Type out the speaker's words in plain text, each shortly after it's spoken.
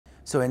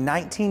So in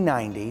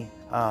 1990,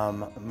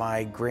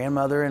 my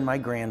grandmother and my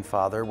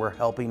grandfather were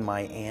helping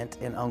my aunt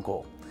and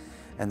uncle,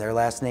 and their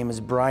last name is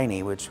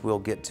Briney, which we'll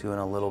get to in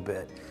a little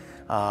bit.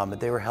 But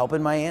they were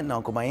helping my aunt and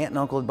uncle. My aunt and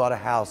uncle had bought a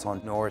house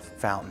on North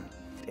Fountain,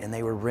 and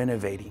they were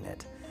renovating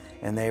it.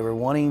 And they were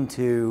wanting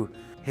to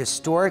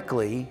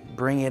historically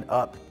bring it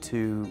up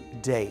to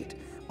date,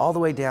 all the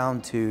way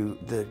down to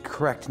the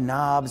correct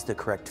knobs, the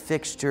correct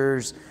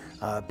fixtures,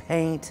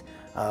 paint,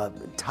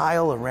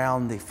 tile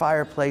around the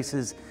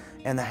fireplaces.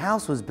 And the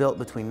house was built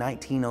between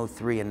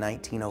 1903 and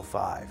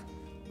 1905.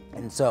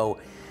 And so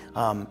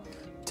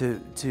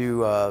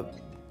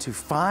to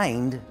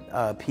find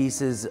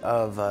pieces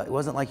of, it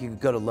wasn't like you could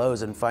go to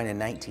Lowe's and find a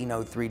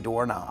 1903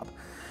 doorknob.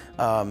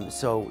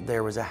 So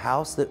there was a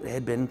house that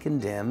had been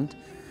condemned,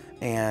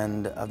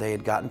 and they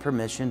had gotten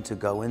permission to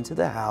go into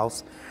the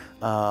house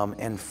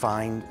and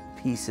find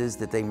pieces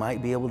that they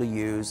might be able to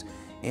use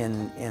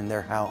in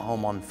their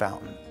home on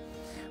Fountain.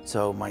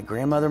 So my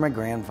grandmother, my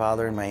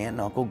grandfather, and my aunt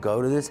and uncle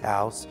go to this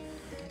house,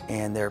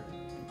 and they're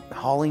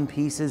hauling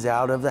pieces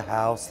out of the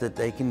house that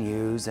they can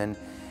use. And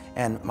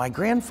my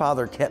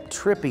grandfather kept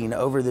tripping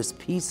over this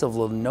piece of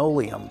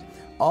linoleum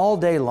all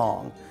day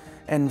long.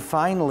 And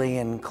finally,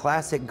 in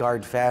classic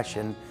Guard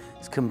fashion,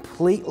 is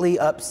completely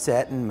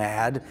upset and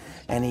mad,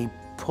 and he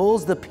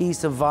pulls the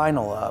piece of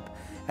vinyl up.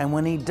 And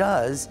when he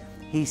does,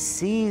 he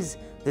sees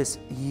this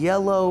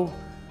yellow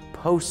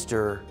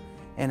poster,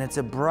 and it's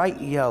a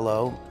bright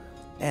yellow.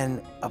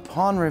 And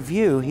upon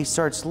review, he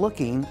starts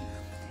looking,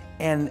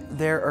 and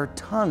there are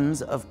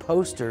tons of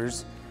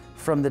posters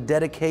from the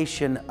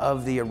dedication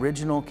of the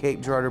original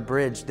Cape Girardeau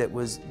Bridge that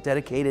was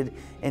dedicated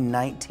in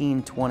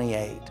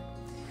 1928.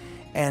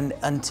 And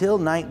until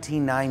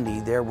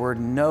 1990, there were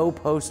no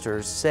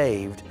posters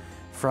saved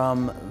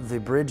from the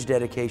bridge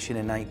dedication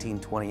in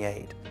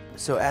 1928.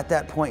 So at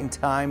that point in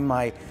time,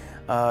 my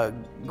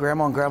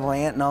grandma and grandpa,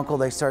 aunt and uncle,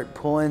 they start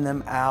pulling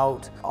them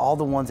out, all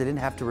the ones they didn't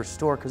have to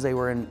restore because they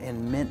were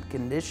in mint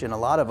condition, a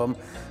lot of them,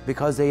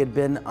 because they had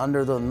been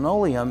under the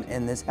linoleum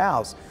in this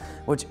house,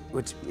 which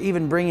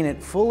even bringing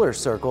it fuller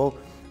circle,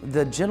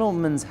 the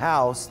gentleman's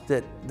house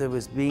that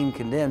was being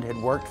condemned had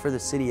worked for the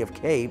city of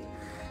Cape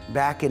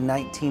back in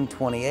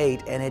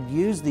 1928 and had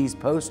used these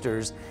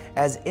posters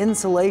as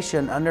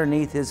insulation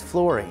underneath his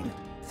flooring.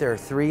 There are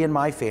three in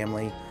my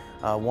family.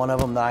 One of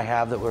them that I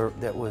have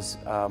that was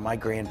my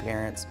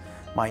grandparents.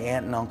 My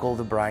aunt and uncle,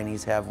 the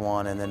Brineys, have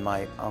one, and then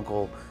my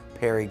uncle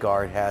Perry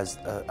Guard has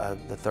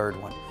the third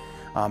one.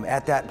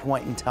 At that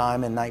point in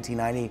time in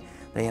 1990,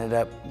 they ended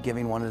up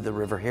giving one to the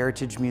River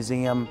Heritage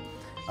Museum,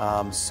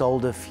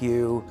 sold a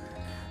few.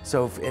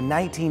 So in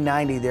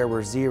 1990 there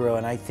were 0,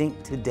 and I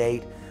think to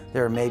date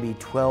there are maybe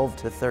 12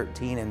 to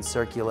 13 in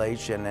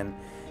circulation,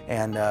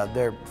 and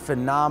they're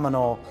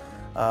phenomenal.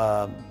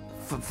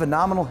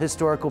 Phenomenal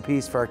historical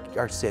piece for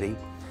our city,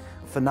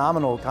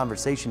 phenomenal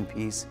conversation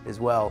piece as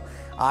well.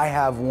 I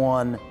have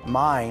one,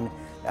 mine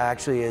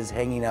actually is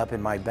hanging up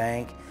in my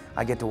bank.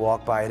 I get to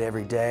walk by it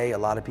every day. A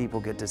lot of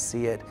people get to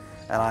see it,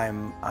 and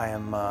I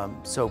am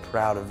so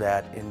proud of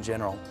that in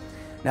general.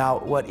 Now,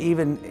 what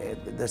even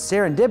the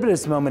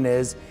serendipitous moment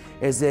is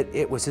that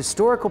it was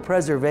historical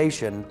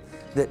preservation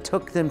that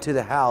took them to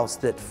the house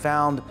that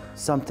found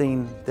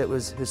something that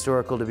was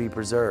historical to be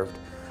preserved.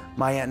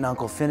 My aunt and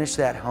uncle finished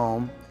that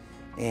home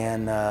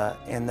in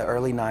the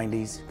early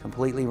 90s,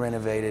 completely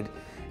renovated,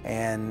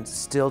 and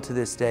still to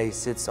this day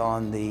sits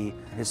on the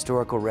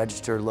historical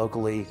register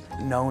locally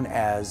known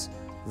as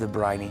the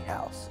Briney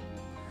House.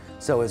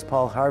 So as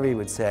Paul Harvey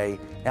would say,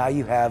 now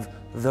you have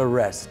the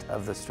rest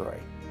of the story.